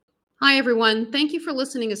Hi, everyone. Thank you for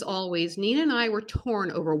listening as always. Nina and I were torn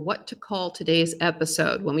over what to call today's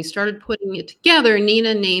episode. When we started putting it together,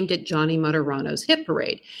 Nina named it Johnny Materano's Hit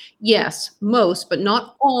Parade. Yes, most, but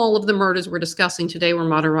not all of the murders we're discussing today were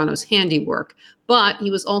Materano's handiwork. But he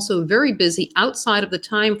was also very busy outside of the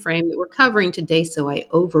time frame that we're covering today, so I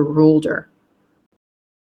overruled her.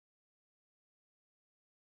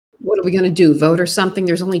 What are we going to do? Vote or something?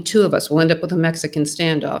 There's only two of us. We'll end up with a Mexican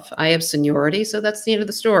standoff. I have seniority, so that's the end of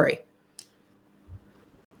the story.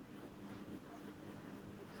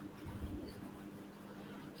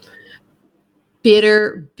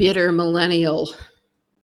 Bitter, bitter millennial.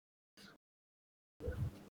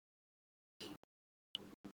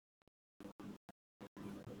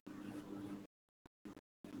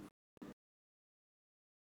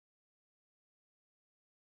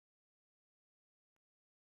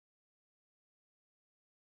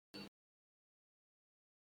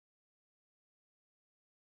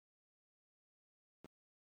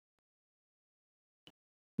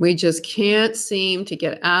 We just can't seem to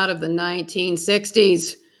get out of the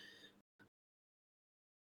 1960s.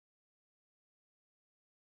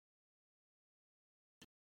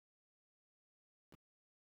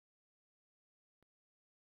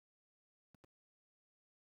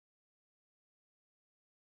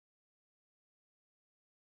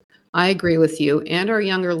 I agree with you, and our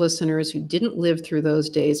younger listeners who didn't live through those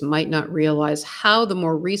days might not realize how the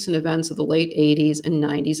more recent events of the late 80s and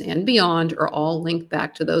 90s and beyond are all linked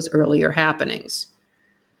back to those earlier happenings.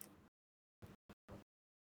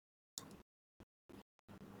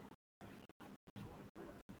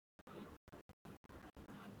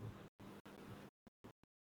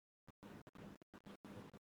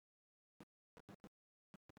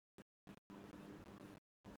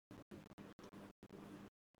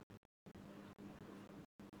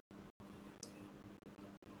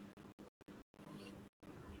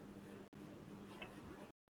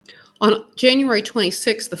 On January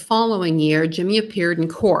 26th, the following year, Jimmy appeared in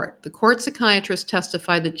court. The court psychiatrist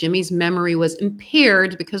testified that Jimmy's memory was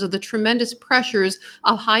impaired because of the tremendous pressures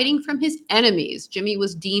of hiding from his enemies. Jimmy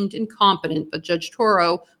was deemed incompetent, but Judge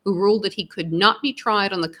Toro, who ruled that he could not be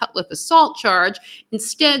tried on the Cutliff assault charge,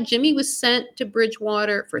 instead, Jimmy was sent to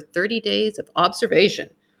Bridgewater for 30 days of observation.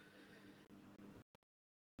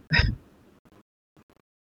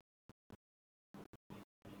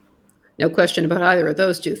 No question about either of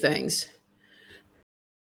those two things.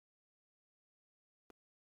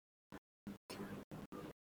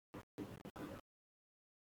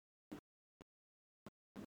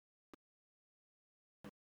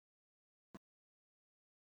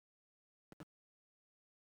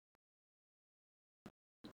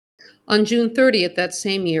 On June 30th that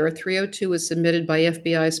same year, a 302 was submitted by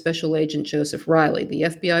FBI Special Agent Joseph Riley. The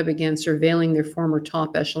FBI began surveilling their former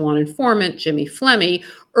top echelon informant, Jimmy Flemmi,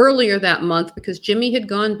 earlier that month because Jimmy had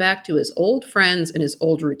gone back to his old friends and his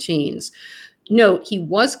old routines. Note, he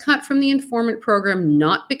was cut from the informant program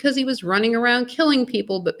not because he was running around killing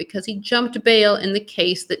people, but because he jumped bail in the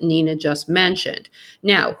case that Nina just mentioned.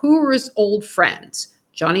 Now, who were his old friends?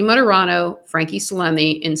 Johnny Materano, Frankie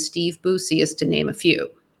Salemi, and Steve Busius, to name a few.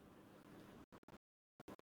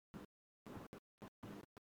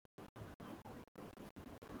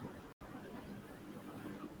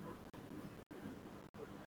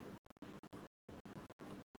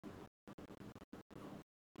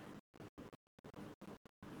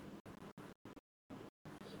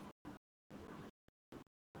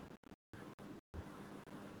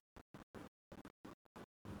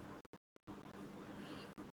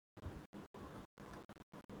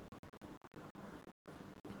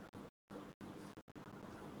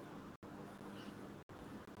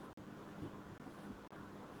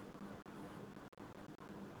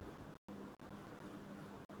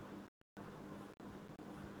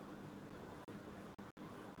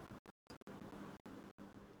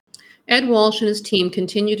 Ed Walsh and his team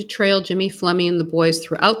continued to trail Jimmy Flemmi and the boys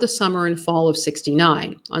throughout the summer and fall of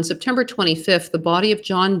 '69. On September 25th, the body of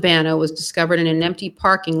John Bano was discovered in an empty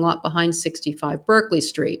parking lot behind 65 Berkeley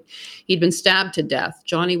Street. He'd been stabbed to death.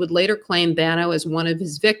 Johnny would later claim Bano as one of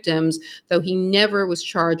his victims, though he never was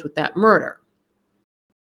charged with that murder.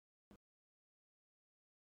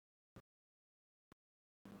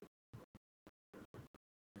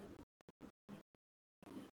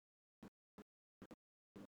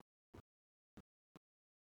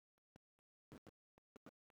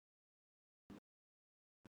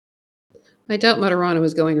 I doubt Materano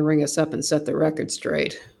was going to ring us up and set the record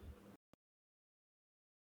straight.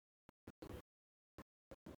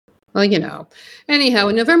 Well, you know. Anyhow,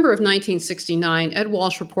 in November of 1969, Ed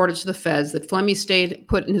Walsh reported to the feds that Flemmy stayed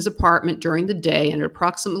put in his apartment during the day, and at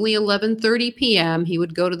approximately 11:30 p.m., he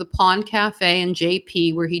would go to the Pond Cafe in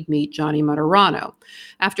JP where he'd meet Johnny Materano.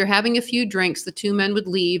 After having a few drinks, the two men would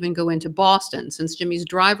leave and go into Boston. Since Jimmy's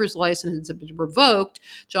driver's license had been revoked,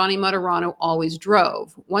 Johnny Materano always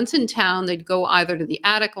drove. Once in town, they'd go either to the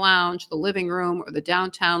attic lounge, the living room, or the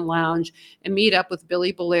downtown lounge and meet up with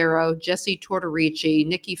Billy Bolero, Jesse Tortorici,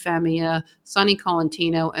 Nikki Femia, Sonny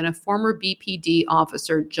Colantino, and a former BPD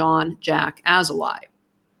officer, John Jack Azalai.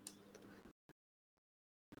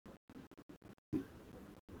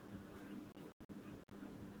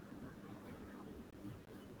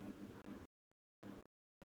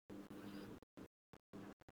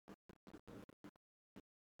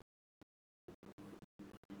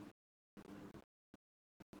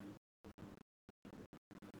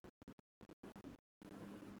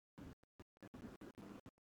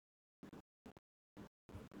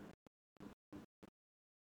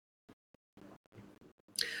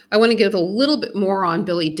 I want to give a little bit more on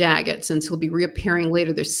Billy Daggett since he'll be reappearing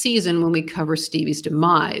later this season when we cover Stevie's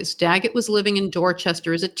demise. Daggett was living in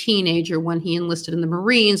Dorchester as a teenager when he enlisted in the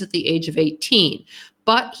Marines at the age of 18.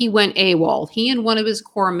 But he went AWOL. He and one of his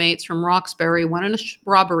corps mates from Roxbury went on a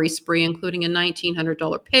robbery spree, including a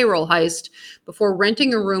 $1,900 payroll heist, before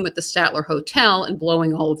renting a room at the Statler Hotel and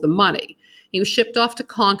blowing all of the money. He was shipped off to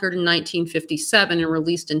Concord in 1957 and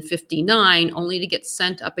released in 59, only to get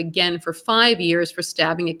sent up again for 5 years for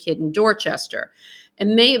stabbing a kid in Dorchester.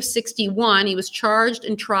 In May of 61, he was charged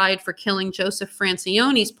and tried for killing Joseph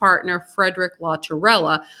Francione's partner, Frederick La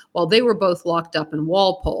Torella, while they were both locked up in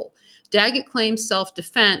Walpole. Daggett claimed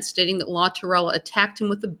self-defense, stating that La Torella attacked him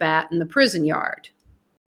with a bat in the prison yard.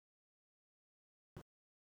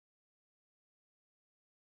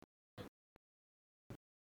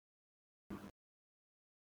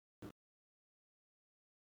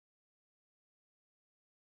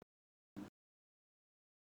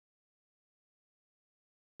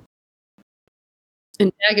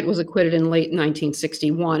 And Daggett was acquitted in late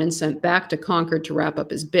 1961 and sent back to Concord to wrap up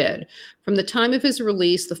his bid. From the time of his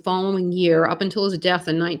release the following year up until his death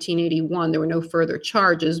in 1981, there were no further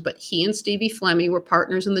charges, but he and Stevie Flemmi were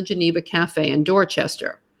partners in the Geneva Cafe in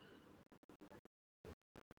Dorchester.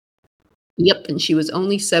 Yep, and she was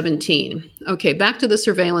only 17. Okay, back to the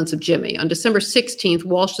surveillance of Jimmy. On December 16th,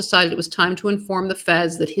 Walsh decided it was time to inform the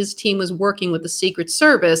feds that his team was working with the Secret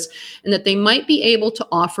Service and that they might be able to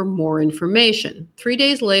offer more information. 3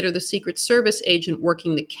 days later, the Secret Service agent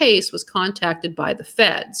working the case was contacted by the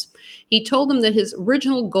feds. He told them that his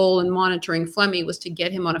original goal in monitoring Flemmi was to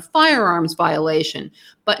get him on a firearms violation,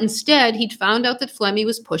 but instead he'd found out that Flemmi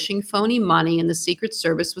was pushing phony money and the Secret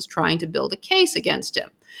Service was trying to build a case against him.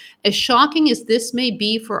 As shocking as this may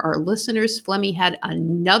be for our listeners, Flemmi had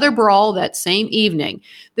another brawl that same evening,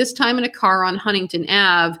 this time in a car on Huntington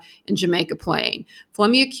Ave in Jamaica Plain.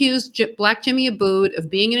 Flemmi accused Black Jimmy Abood of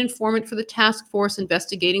being an informant for the task force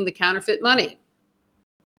investigating the counterfeit money.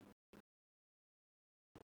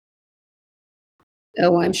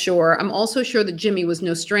 Oh, I'm sure. I'm also sure that Jimmy was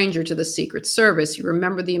no stranger to the Secret Service. You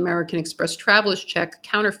remember the American Express traveler's check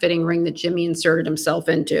counterfeiting ring that Jimmy inserted himself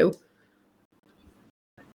into.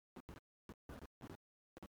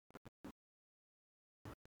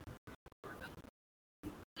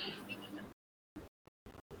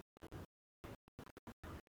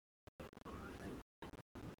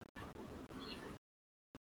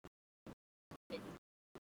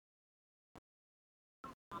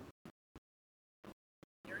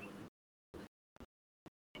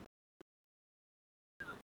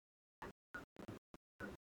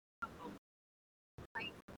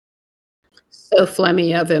 So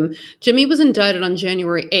phlegmy of him. Jimmy was indicted on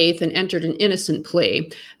January 8th and entered an innocent plea.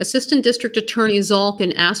 Assistant District Attorney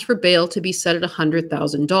Zalkin asked for bail to be set at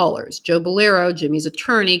 $100,000. Joe Bolero, Jimmy's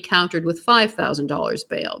attorney, countered with $5,000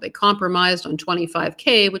 bail. They compromised on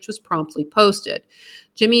 25K, which was promptly posted.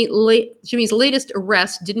 Jimmy's latest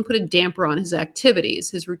arrest didn't put a damper on his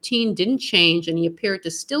activities. His routine didn't change, and he appeared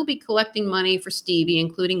to still be collecting money for Stevie,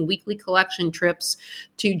 including weekly collection trips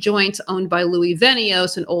to joints owned by Louis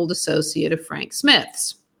Venios, an old associate of Frank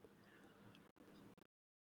Smith's.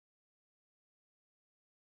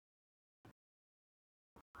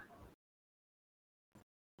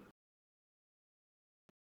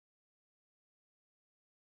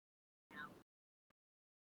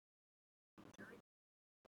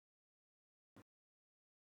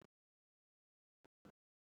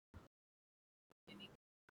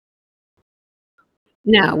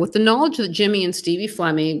 Now, with the knowledge that Jimmy and Stevie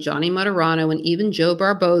Fleming, Johnny Materano, and even Joe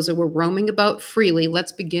Barboza were roaming about freely,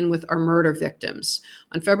 let's begin with our murder victims.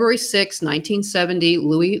 On February 6, 1970,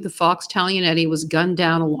 Louis the Fox Talianetti was gunned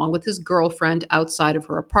down along with his girlfriend outside of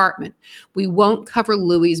her apartment. We won't cover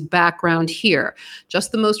Louis's background here,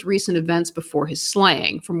 just the most recent events before his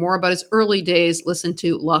slaying. For more about his early days, listen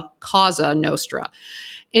to La Causa Nostra.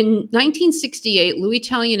 In 1968, Louis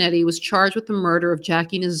Talianetti was charged with the murder of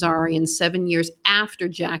Jackie Nazarian 7 years after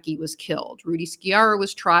Jackie was killed. Rudy Sciarra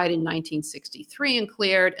was tried in 1963 and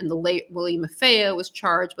cleared, and the late Willie Maffeo was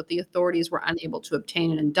charged, but the authorities were unable to obtain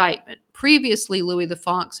an indictment. Previously, Louis the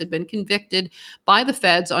Fox had been convicted by the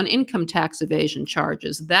feds on income tax evasion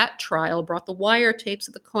charges. That trial brought the wiretapes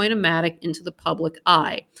of the Coin-O-Matic into the public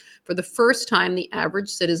eye. For the first time, the average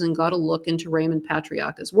citizen got a look into Raymond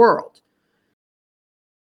Patriarca's world.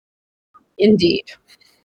 Indeed.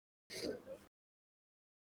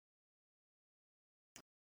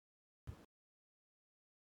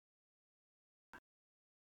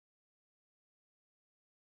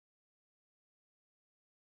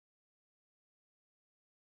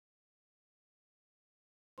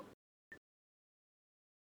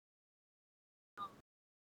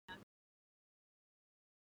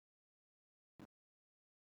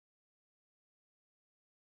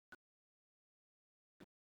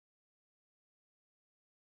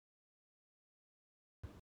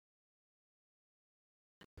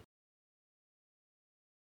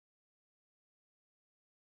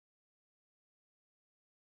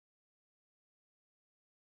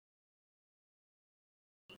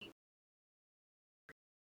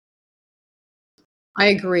 I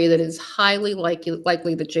agree that it's highly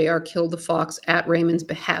likely that JR killed the fox at Raymond's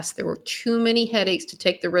behest. There were too many headaches to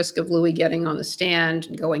take the risk of Louis getting on the stand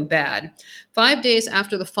and going bad. 5 days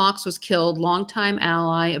after the fox was killed, longtime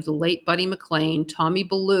ally of the late Buddy McLean, Tommy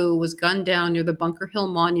Ballou, was gunned down near the Bunker Hill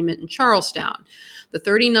Monument in Charlestown. The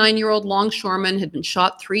 39-year-old longshoreman had been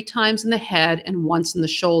shot 3 times in the head and once in the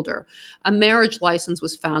shoulder. A marriage license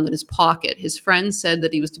was found in his pocket. His friends said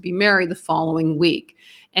that he was to be married the following week.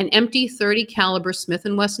 An empty .30 caliber Smith &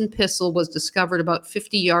 Wesson pistol was discovered about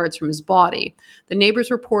 50 yards from his body. The neighbors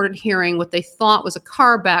reported hearing what they thought was a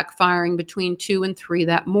car backfiring between 2 and 3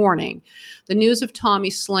 that morning. The news of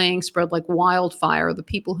Tommy's slaying spread like wildfire. The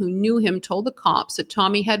people who knew him told the cops that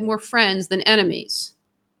Tommy had more friends than enemies.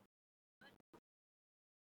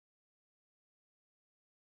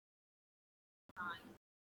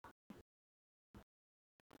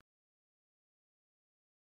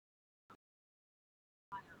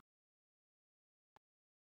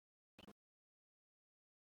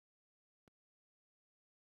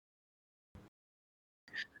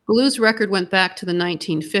 Ballou's record went back to the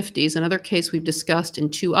 1950s. Another case we've discussed in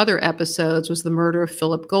 2 other episodes was the murder of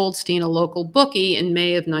Philip Goldstein, a local bookie, in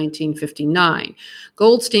May of 1959.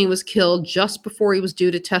 Goldstein was killed just before he was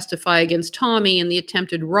due to testify against Tommy in the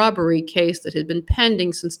attempted robbery case that had been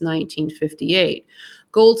pending since 1958.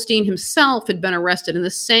 Goldstein himself had been arrested in the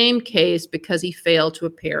same case because he failed to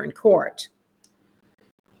appear in court.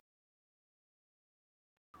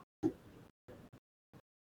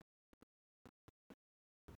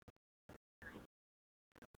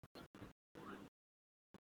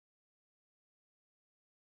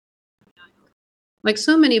 Like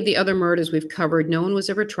so many of the other murders we've covered, no one was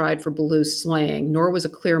ever tried for Ballou's slaying, nor was a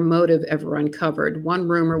clear motive ever uncovered. One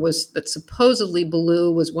rumor was that supposedly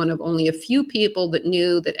Ballou was one of only a few people that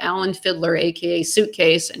knew that Alan Fiddler, aka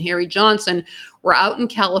Suitcase, and Harry Johnson were out in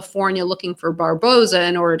California looking for Barboza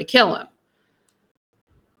in order to kill him.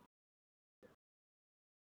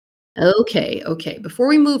 Okay. Before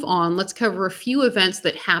we move on, let's cover a few events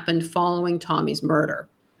that happened following Tommy's murder.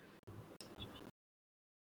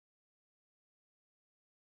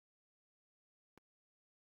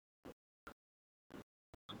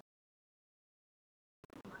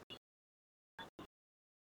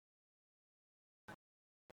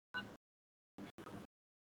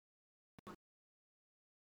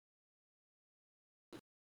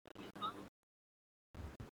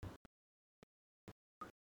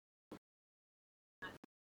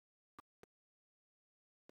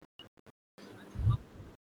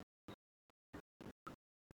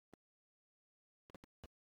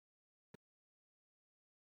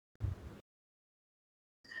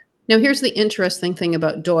 Now, here's the interesting thing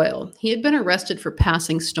about Doyle. He had been arrested for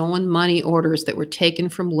passing stolen money orders that were taken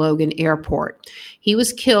from Logan Airport. He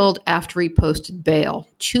was killed after he posted bail.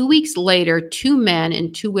 2 weeks later, 2 men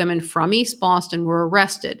and 2 women from East Boston were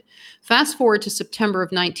arrested. Fast forward to September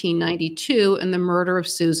of 1992 and the murder of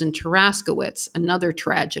Susan Taraskowitz, another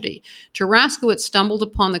tragedy. Taraskowitz stumbled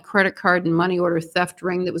upon the credit card and money order theft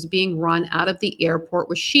ring that was being run out of the airport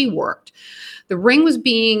where she worked. The ring was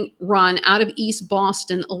being run out of East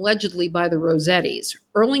Boston, allegedly by the Rossettis.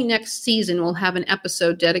 Early next season, we'll have an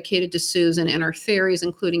episode dedicated to Susan and our theories,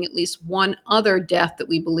 including at least one other death that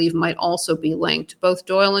we believe might also be linked. Both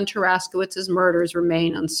Doyle and Taraskowitz's murders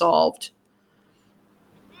remain unsolved.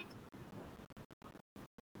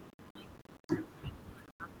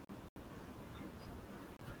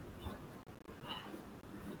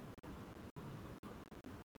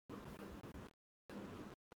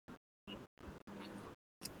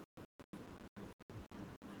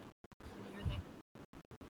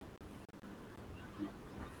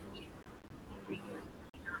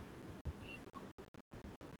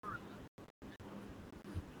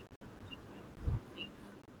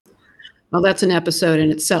 Well, that's an episode in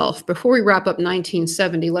itself. Before we wrap up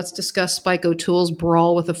 1970, let's discuss Spike O'Toole's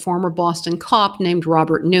brawl with a former Boston cop named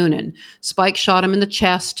Robert Noonan. Spike shot him in the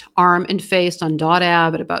chest, arm, and face on Dodd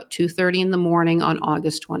Ave at about 2:30 in the morning on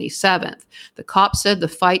August 27th. The cop said the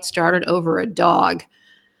fight started over a dog.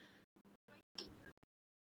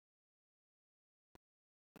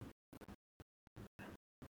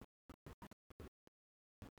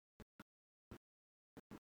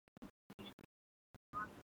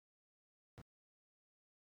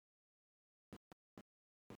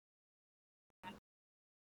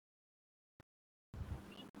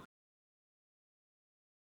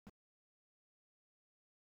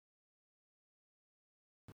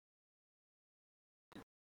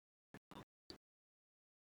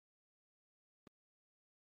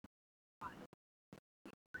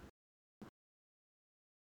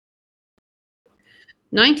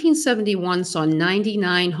 Nineteen 1971 saw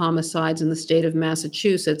 99 homicides in the state of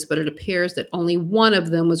Massachusetts, but it appears that only one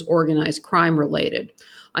of them was organized crime related.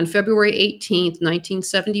 On February 18,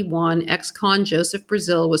 1971, ex-con Joseph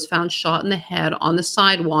Brazil was found shot in the head on the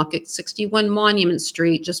sidewalk at 61 Monument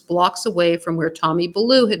Street, just blocks away from where Tommy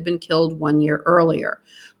Ballou had been killed 1 year earlier.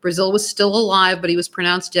 Brazil was still alive, but he was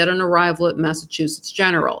pronounced dead on arrival at Massachusetts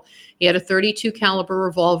General. He had a .32 caliber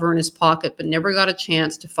revolver in his pocket, but never got a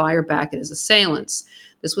chance to fire back at his assailants.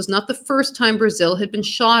 This was not the first time Brazil had been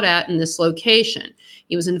shot at in this location.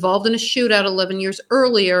 He was involved in a shootout 11 years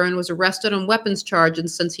earlier and was arrested on weapons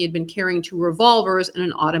charges since he had been carrying 2 revolvers and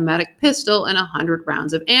an automatic pistol and 100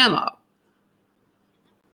 rounds of ammo.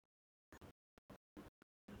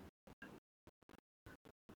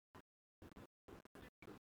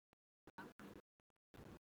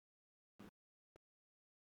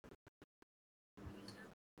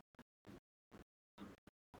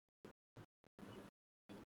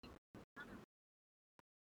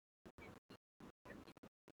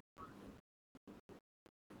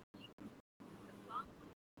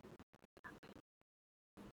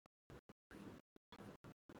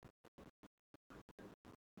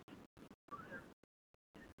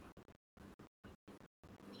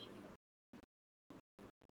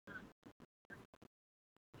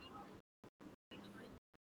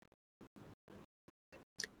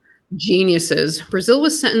 Geniuses. Brazil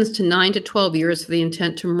was sentenced to 9 to 12 years for the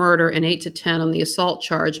intent to murder and 8 to 10 on the assault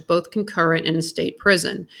charge, both concurrent and in state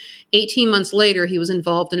prison. 18 months later, he was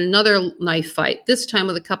involved in another knife fight, this time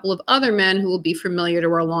with a couple of other men who will be familiar to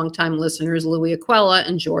our longtime listeners, Louis Aquila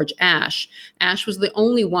and George Ashe. Ashe was the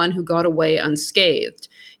only one who got away unscathed.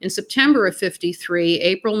 In September of '53,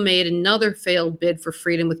 April made another failed bid for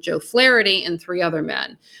freedom with Joe Flaherty and 3 other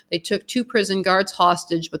men. They took 2 prison guards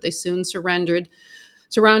hostage, but they soon surrounded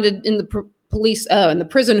in the police in the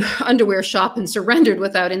prison underwear shop and surrendered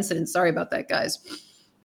without incident. Sorry about that, guys.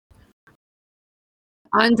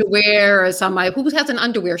 Underwear is on my. Who has an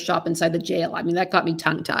underwear shop inside the jail? I mean, that got me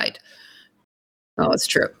tongue tied. Oh, it's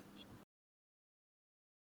true.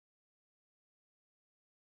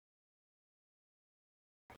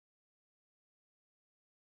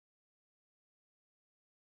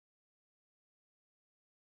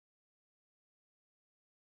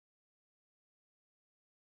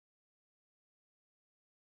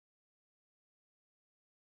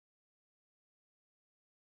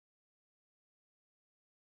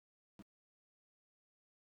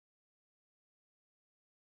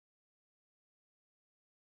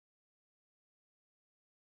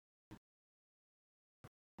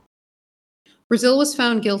 Brazil was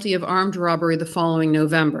found guilty of armed robbery the following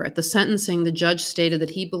November. At the sentencing, the judge stated that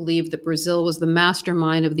he believed that Brazil was the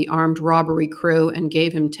mastermind of the armed robbery crew and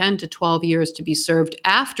gave him 10 to 12 years to be served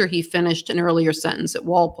after he finished an earlier sentence at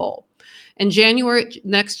Walpole. In January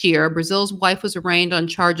next year, Brazil's wife was arraigned on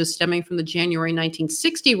charges stemming from the January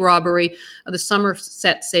 1960 robbery of the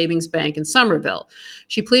Somerset Savings Bank in Somerville.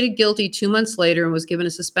 She pleaded guilty 2 months later and was given a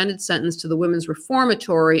suspended sentence to the Women's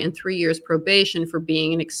Reformatory and 3 years probation for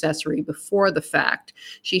being an accessory before the fact.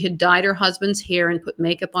 She had dyed her husband's hair and put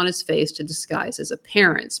makeup on his face to disguise his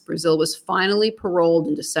appearance. Brazil was finally paroled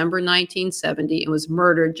in December 1970 and was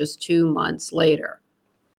murdered just 2 months later.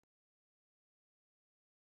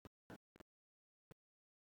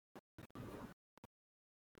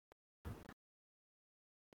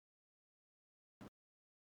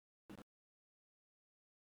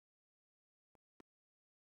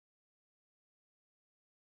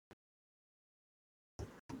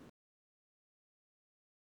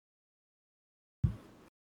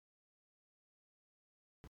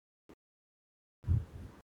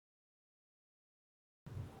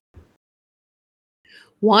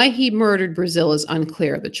 Why he murdered Brazil is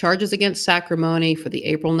unclear. The charges against Sacramone for the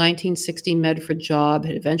April 1960 Medford job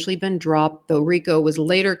had eventually been dropped, though Rico was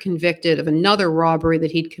later convicted of another robbery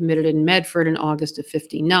that he'd committed in Medford in August of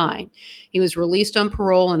 59. He was released on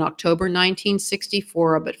parole in October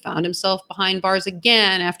 1964, but found himself behind bars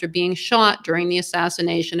again after being shot during the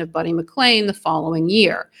assassination of Buddy McLean the following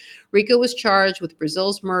year. Rico was charged with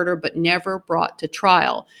Brazil's murder but never brought to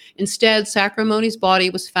trial. Instead, Sacramone's body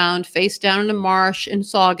was found face down in a marsh in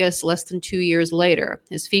Saugus less than 2 years later.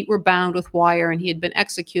 His feet were bound with wire and he had been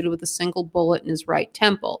executed with a single bullet in his right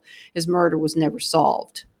temple. His murder was never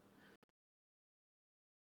solved.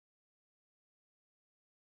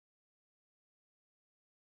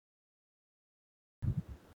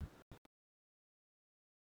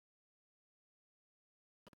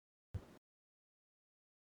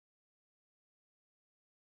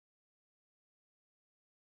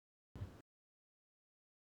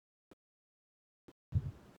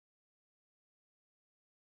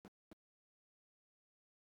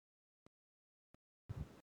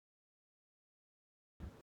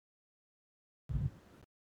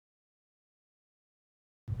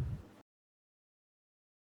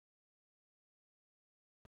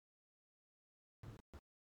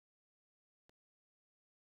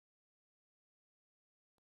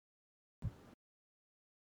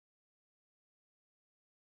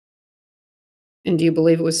 And do you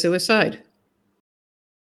believe it was suicide?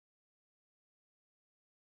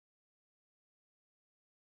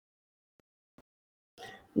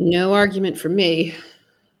 No argument for me.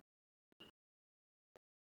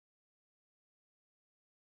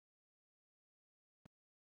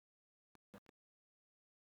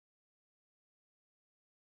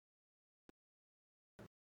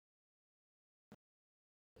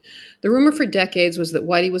 The rumor for decades was that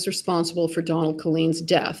Whitey was responsible for Donald Colleen's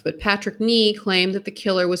death, but Patrick Nee claimed that the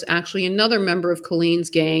killer was actually another member of Colleen's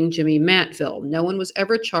gang, Jimmy Mantville. No one was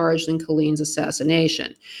ever charged in Colleen's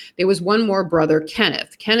assassination. There was one more brother,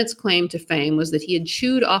 Kenneth. Kenneth's claim to fame was that he had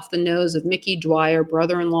chewed off the nose of Mickey Dwyer,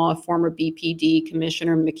 brother-in-law of former BPD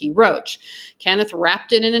Commissioner Mickey Roach. Kenneth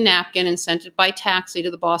wrapped it in a napkin and sent it by taxi to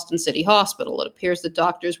the Boston City Hospital. It appears that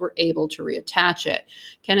doctors were able to reattach it.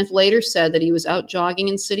 Kenneth later said that he was out jogging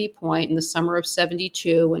in City Point in the summer of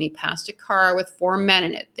 72 when he passed a car with 4 men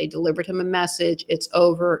in it. They delivered him a message: "It's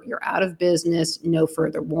over. You're out of business. No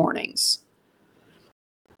further warnings."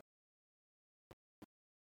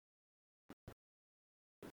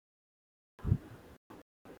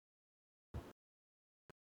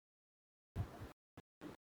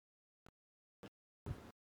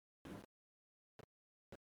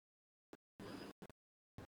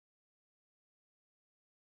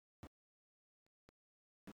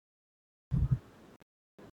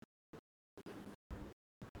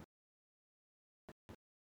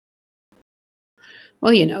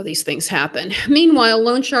 Well, these things happen. Meanwhile,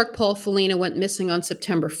 loan shark Paul Foligno went missing on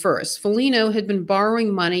September 1st. Foligno had been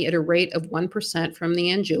borrowing money at a rate of 1% from the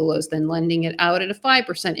Angulos, then lending it out at a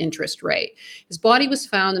 5% interest rate. His body was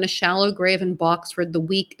found in a shallow grave in Boxford the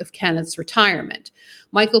week of Kenneth's retirement.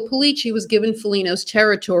 Michael Polici was given Foligno's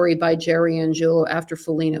territory by Jerry Angulo after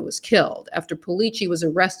Foligno was killed. After Polici was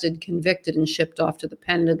arrested, convicted, and shipped off to the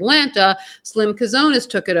pen in Atlanta, Slim Cazonas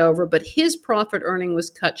took it over, but his profit earning was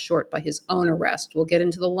cut short by his own arrest. We'll get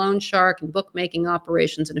into the loan shark and bookmaking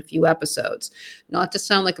operations in a few episodes. Not to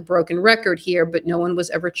sound like a broken record here, but no one was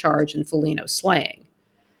ever charged in Foligno's slaying.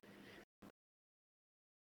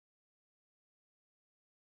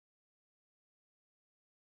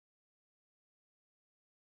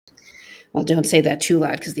 Well, don't say that too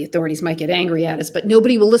loud because the authorities might get angry at us, but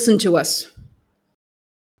nobody will listen to us.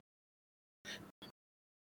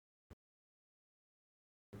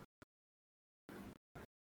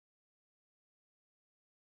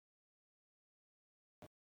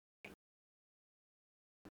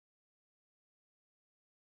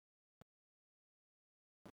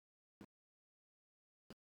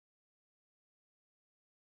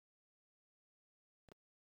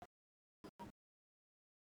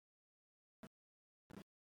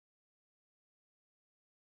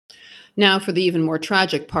 Now, for the even more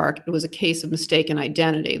tragic part, it was a case of mistaken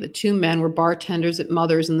identity. The two men were bartenders at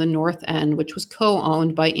Mother's in the North End, which was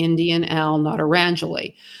co-owned by Indian Al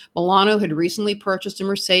Notarangeli. Milano had recently purchased a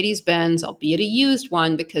Mercedes Benz, albeit a used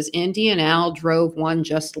one, because Indian Al drove one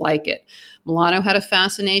just like it. Milano had a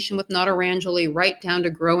fascination with Notarangeli, right down to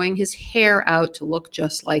growing his hair out to look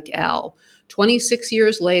just like Al. 26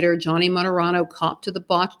 years later, Johnny Motorano copped to the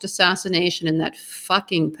botched assassination in that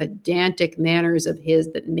fucking pedantic manners of his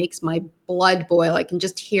that makes my blood boil. I can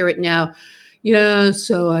just hear it now. Yeah,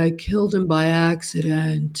 so I killed him by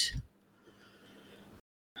accident.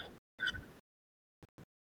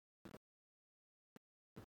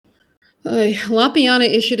 Lapiana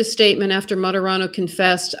issued a statement after Motorano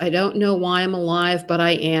confessed, "I don't know why I'm alive, but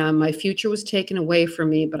I am. My future was taken away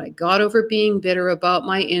from me, but I got over being bitter about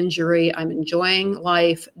my injury. I'm enjoying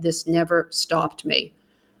life. This never stopped me."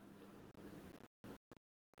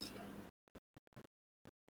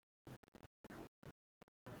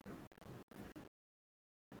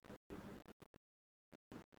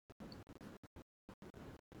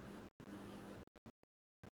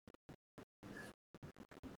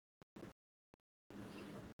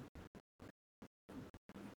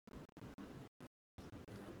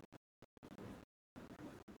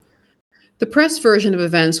 The press version of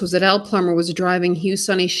events was that Al Plummer was driving Hugh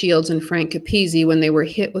Sonny Shields and Frank Capizzi when they were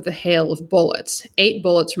hit with a hail of bullets. 8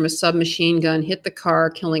 bullets from a submachine gun hit the car,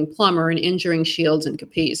 killing Plummer and injuring Shields and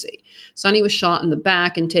Capizzi. Sonny was shot in the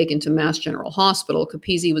back and taken to Mass General Hospital.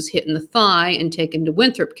 Capizzi was hit in the thigh and taken to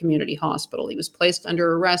Winthrop Community Hospital. He was placed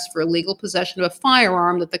under arrest for illegal possession of a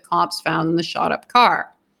firearm that the cops found in the shot-up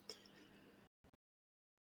car.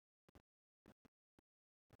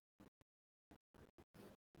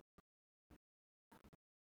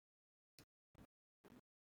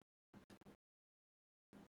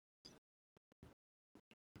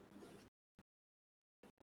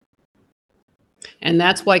 And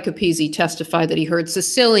that's why Capizzi testified that he heard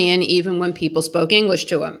Sicilian even when people spoke English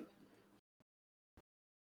to him.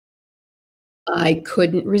 I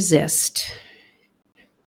couldn't resist.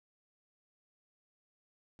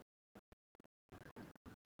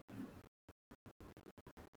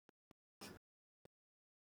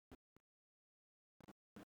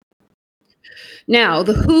 Now,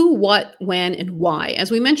 the who, what, when, and why. As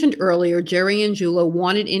we mentioned earlier, Jerry Angiulo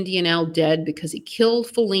wanted Indian Al dead because he killed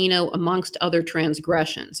Foligno amongst other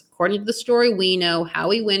transgressions. According to the story we know,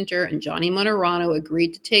 Howie Winter and Johnny Motorano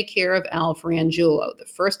agreed to take care of Al for Angiulo. The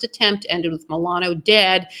first attempt ended with Milano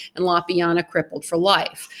dead and Lapiana crippled for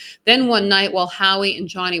life. Then one night, while Howie and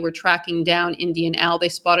Johnny were tracking down Indian Al, they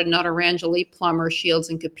spotted Notarangeli, Plummer, Shields,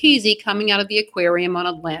 and Capizzi coming out of the aquarium on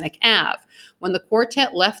Atlantic Ave. When the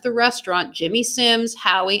quartet left the restaurant, Jimmy Sims,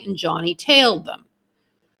 Howie, and Johnny tailed them.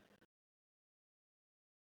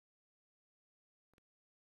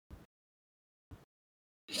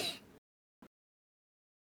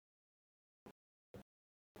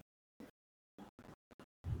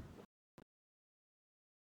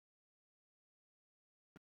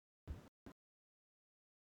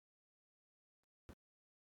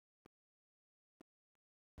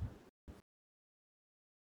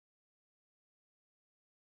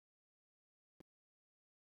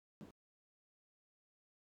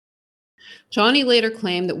 Johnny later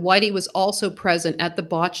claimed that Whitey was also present at the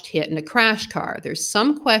botched hit in a crash car. There's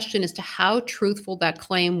some question as to how truthful that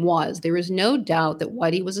claim was. There is no doubt that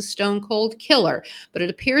Whitey was a stone cold killer, but it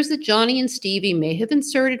appears that Johnny and Stevie may have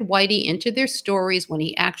inserted Whitey into their stories when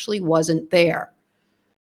he actually wasn't there.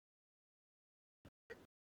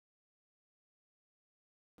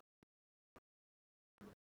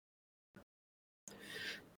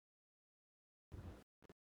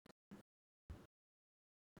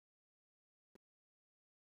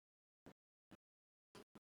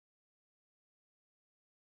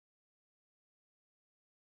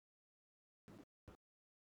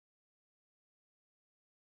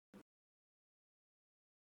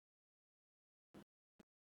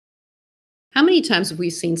 How many times have we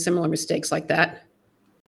seen similar mistakes like that?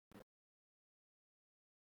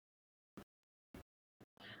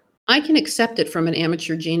 I can accept it from an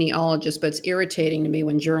amateur genealogist, but it's irritating to me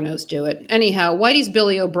when journos do it. Anyhow, Whitey's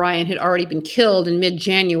Billy O'Brien had already been killed in mid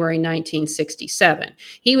January 1967.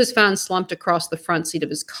 He was found slumped across the front seat of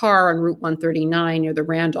his car on Route 139 near the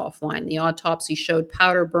Randolph line. The autopsy showed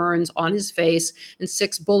powder burns on his face and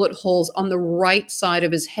 6 bullet holes on the right side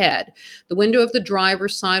of his head. The window of the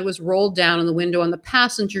driver's side was rolled down, and the window on the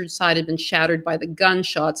passenger side had been shattered by the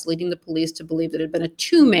gunshots, leading the police to believe that it had been a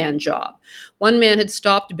 2-man job. One man had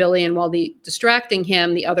stopped Billy and while distracting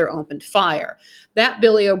him, the other opened fire. That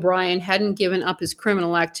Billy O'Brien hadn't given up his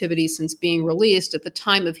criminal activity since being released. At the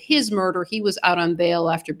time of his murder, he was out on bail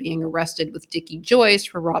after being arrested with Dickie Joyce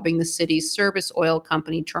for robbing the city's Service Oil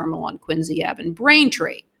Company terminal on Quincy Ave in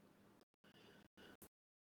Braintree.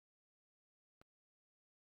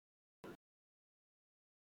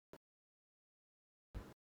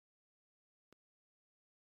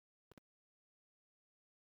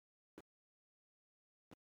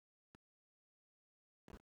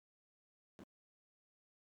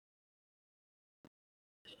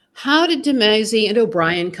 How did DeMasi and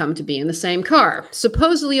O'Brien come to be in the same car?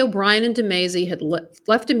 Supposedly, O'Brien and DeMasi had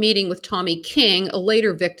left a meeting with Tommy King, a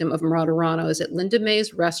later victim of Marauderano's, at Linda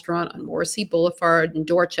May's restaurant on Morrissey Boulevard in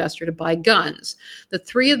Dorchester to buy guns. The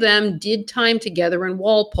three of them did time together in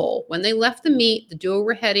Walpole. When they left the meet, the duo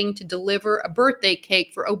were heading to deliver a birthday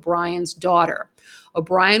cake for O'Brien's daughter.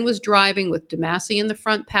 O'Brien was driving with DeMasi in the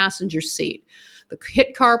front passenger seat. The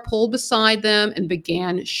hit car pulled beside them and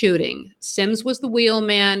began shooting. Sims was the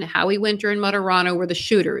wheelman. Howie Winter and Marauderano were the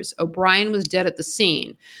shooters. O'Brien was dead at the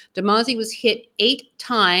scene. DeMasi was hit 8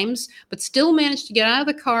 times, but still managed to get out of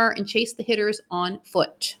the car and chase the hitters on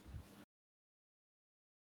foot.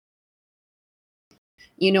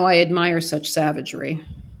 You know, I admire such savagery.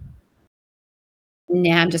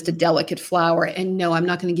 Nah, I'm just a delicate flower. And no, I'm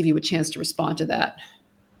not going to give you a chance to respond to that.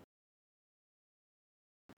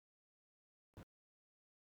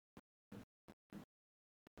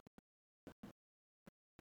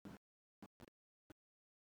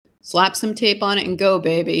 Slap some tape on it and go,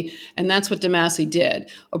 baby. And that's what DeMasi did.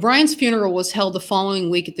 O'Brien's funeral was held the following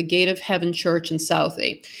week at the Gate of Heaven Church in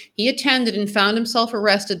Southie. He attended and found himself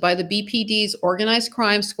arrested by the BPD's organized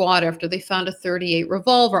crime squad after they found a .38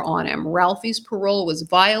 revolver on him. Ralphie's parole was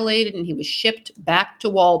violated and he was shipped back to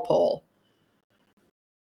Walpole.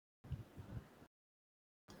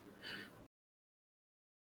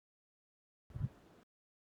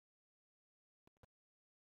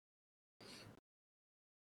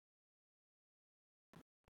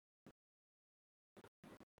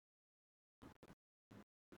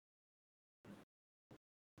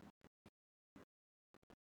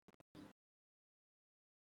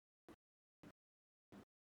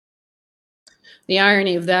 'The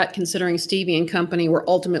irony of that, considering Stevie and company were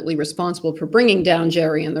ultimately responsible for bringing down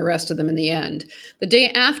Jerry and the rest of them in the end. The day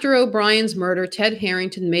after O'Brien's murder, Ted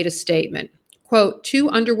Harrington made a statement. Quote, "Two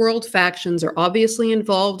underworld factions are obviously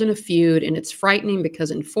involved in a feud, and it's frightening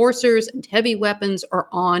because enforcers and heavy weapons are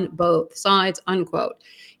on both sides," unquote.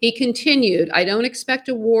 He continued, "I don't expect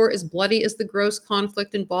a war as bloody as the gross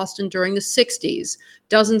conflict in Boston during the 60s.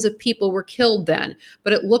 Dozens of people were killed then,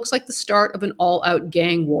 but it looks like the start of an all-out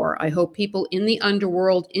gang war. I hope people in the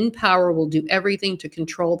underworld in power will do everything to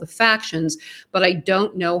control the factions, but I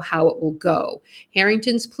don't know how it will go."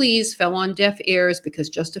 Harrington's pleas fell on deaf ears because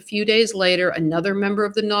just a few days later, another member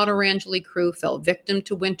of the Notarangeli crew fell victim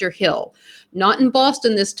to Winter Hill. Not in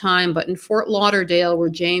Boston this time, but in Fort Lauderdale, where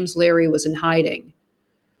James Leary was in hiding.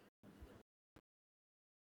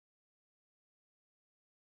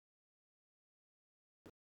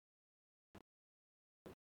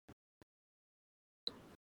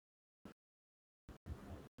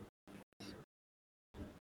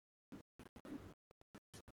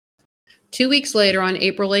 2 weeks later, on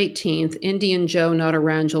April 18th, Indian Joe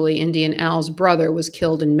Notarangeli, Indian Al's brother, was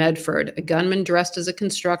killed in Medford. A gunman dressed as a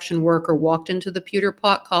construction worker walked into the Pewter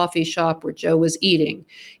Pot coffee shop where Joe was eating.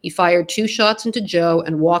 He fired 2 shots into Joe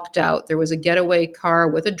and walked out. There was a getaway car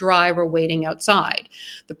with a driver waiting outside.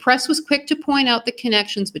 The press was quick to point out the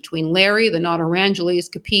connections between Larry, the Notarangelis,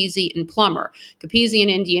 Capizzi, and Plummer. Capizzi and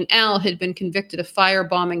Indian Al had been convicted of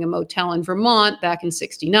firebombing a motel in Vermont back in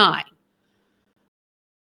 '69.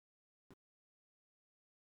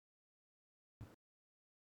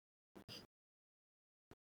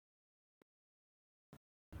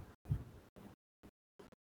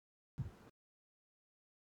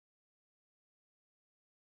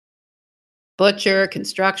 Butcher,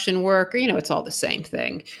 construction worker, it's all the same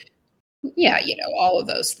thing. Yeah, all of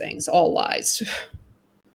those things, all lies.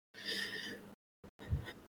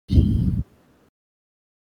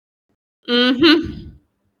 Mhm.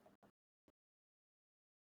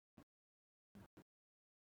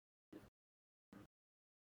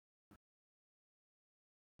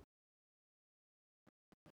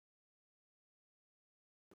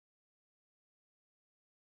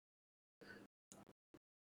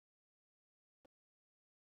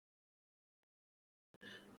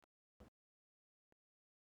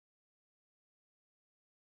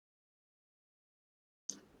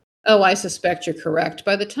 Oh, I suspect you're correct.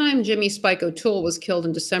 By the time Jimmy Spike O'Toole was killed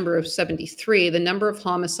in December of 73, the number of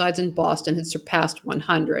homicides in Boston had surpassed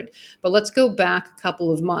 100. But let's go back a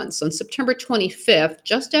couple of months. On September 25th,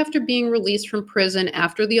 just after being released from prison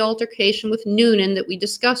after the altercation with Noonan that we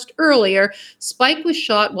discussed earlier, Spike was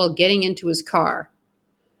shot while getting into his car.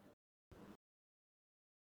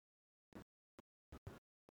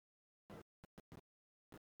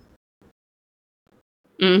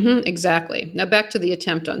 Exactly. Now back to the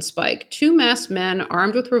attempt on Spike. Two masked men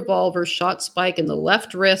armed with revolvers shot Spike in the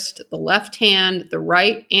left wrist, the left hand, the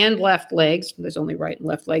right and left legs. There's only right and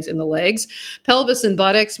left legs in the legs, pelvis and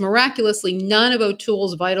buttocks. Miraculously, none of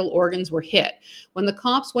O'Toole's vital organs were hit. When the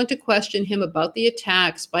cops went to question him about the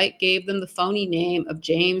attack, Spike gave them the phony name of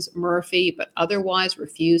James Murphy, but otherwise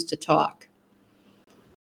refused to talk.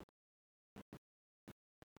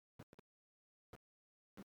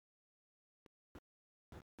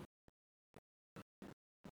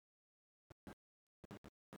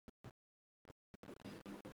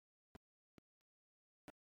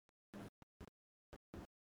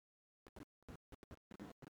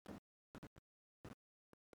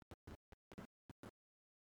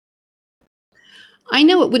 I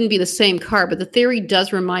know it wouldn't be the same car, but the theory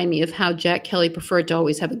does remind me of how Jack Kelly preferred to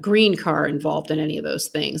always have a green car involved in any of those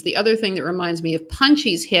things. The other thing that reminds me of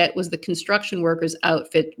Punchy's hit was the construction worker's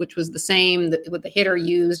outfit, which was the same that what the hitter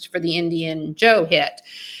used for the Indian Joe hit.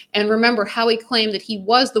 And remember how he claimed that he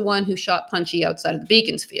was the one who shot Punchy outside of the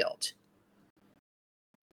Beaconsfield.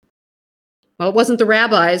 Well, it wasn't the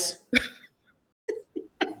rabbis.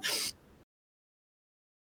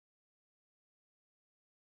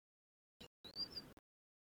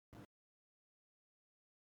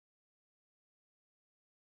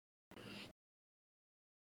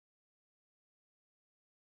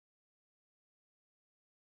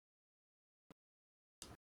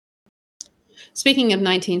 Speaking of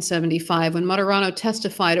 1975, when Moderano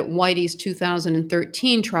testified at Whitey's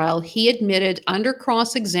 2013 trial, he admitted under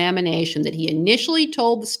cross examination that he initially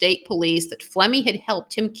told the state police that Flemmy had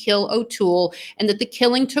helped him kill O'Toole and that the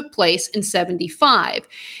killing took place in 75.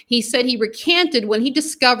 He said he recanted when he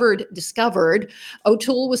discovered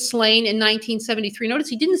O'Toole was slain in 1973. Notice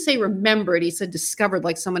he didn't say remembered, he said discovered,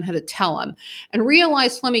 like someone had to tell him, and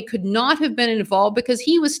realized Flemmy could not have been involved because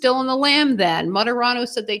he was still in the Lamb then. Moderano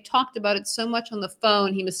said they talked about it so much on the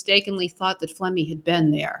phone, he mistakenly thought that Flemmy had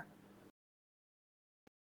been there.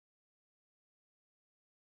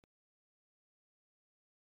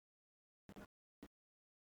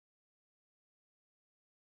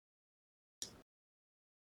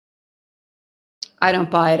 I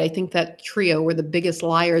don't buy it. I think that trio were the biggest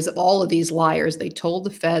liars of all of these liars. They told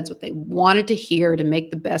the feds what they wanted to hear to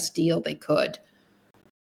make the best deal they could.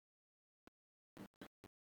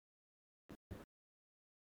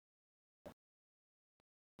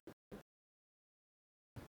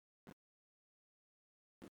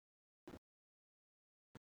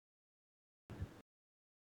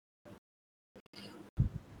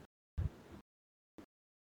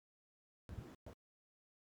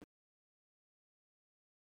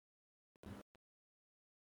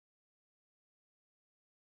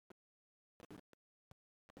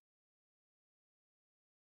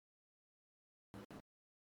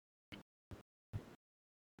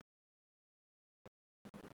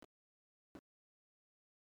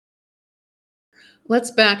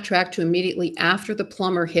 Let's backtrack to immediately after the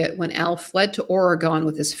plumber hit when Al fled to Oregon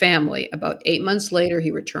with his family. About 8 months later,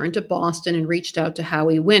 he returned to Boston and reached out to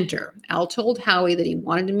Howie Winter. Al told Howie that he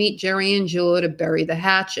wanted to meet Jerry and Julia to bury the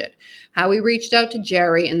hatchet. Howie reached out to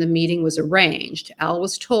Jerry and the meeting was arranged. Al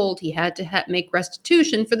was told he had to make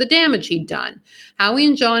restitution for the damage he'd done. Howie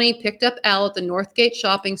and Johnny picked up Al at the Northgate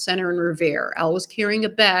Shopping Center in Revere. Al was carrying a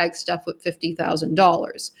bag stuffed with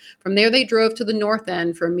 $50,000. From there, they drove to the North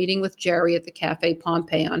End for a meeting with Jerry at the Cafe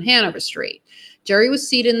Pompeii on Hanover Street. Jerry was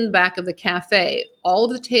seated in the back of the cafe. All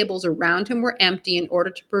of the tables around him were empty in order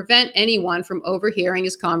to prevent anyone from overhearing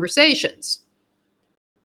his conversations,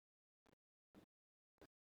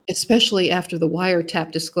 especially after the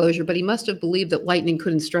wiretap disclosure, but he must have believed that lightning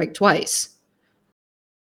couldn't strike twice.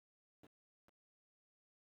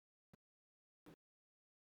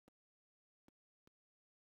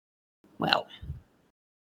 Well,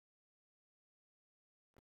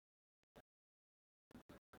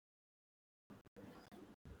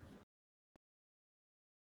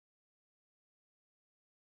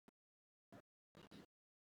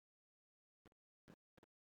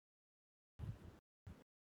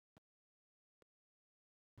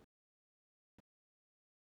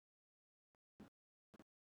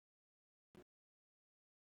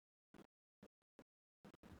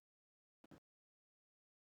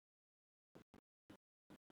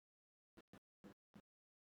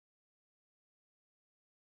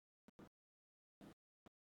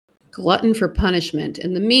 Glutton for punishment.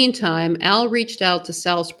 In the meantime, Al reached out to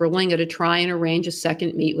Sal Sperlinga to try and arrange a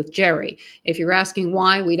second meet with Jerry. If you're asking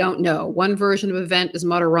why, we don't know. One version of event is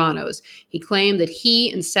Martorano's. He claimed that he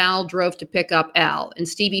and Sal drove to pick up Al. In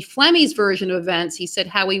Stevie Fleming's version of events, he said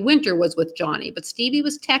Howie Winter was with Johnny, but Stevie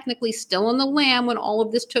was technically still in the Lamb when all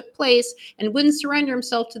of this took place and wouldn't surrender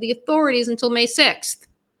himself to the authorities until May 6th.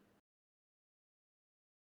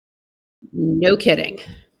 No kidding.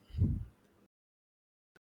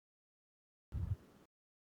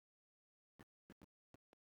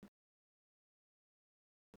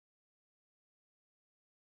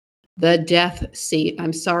 The death seat.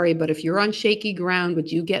 I'm sorry, but if you're on shaky ground,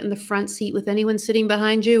 would you get in the front seat with anyone sitting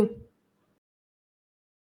behind you?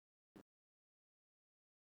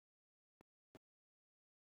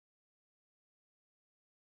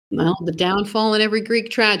 Well, the downfall in every Greek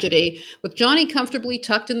tragedy. With Johnny comfortably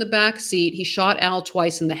tucked in the back seat, he shot Al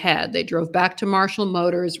twice in the head. They drove back to Marshall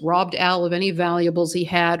Motors, robbed Al of any valuables he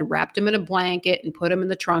had, wrapped him in a blanket, and put him in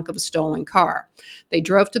the trunk of a stolen car. They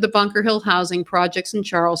drove to the Bunker Hill housing projects in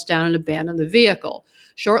Charlestown and abandoned the vehicle.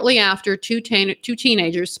 Shortly after, two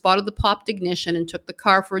teenagers spotted the popped ignition and took the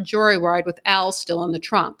car for a joyride with Al still in the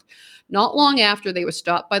trunk. Not long after, they were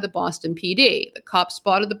stopped by the Boston PD. The cops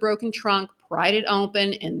spotted the broken trunk, pried it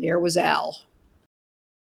open, and there was Al.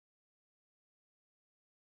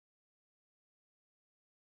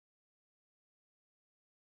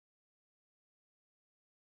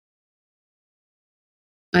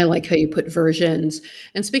 I like how you put versions.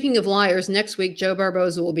 And speaking of liars, next week, Joe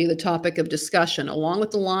Barboza will be the topic of discussion, along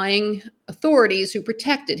with the lying authorities who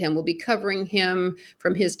protected him. We'll be covering him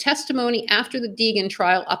from his testimony after the Deegan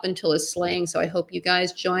trial up until his slaying. So I hope you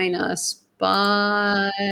guys join us. Bye.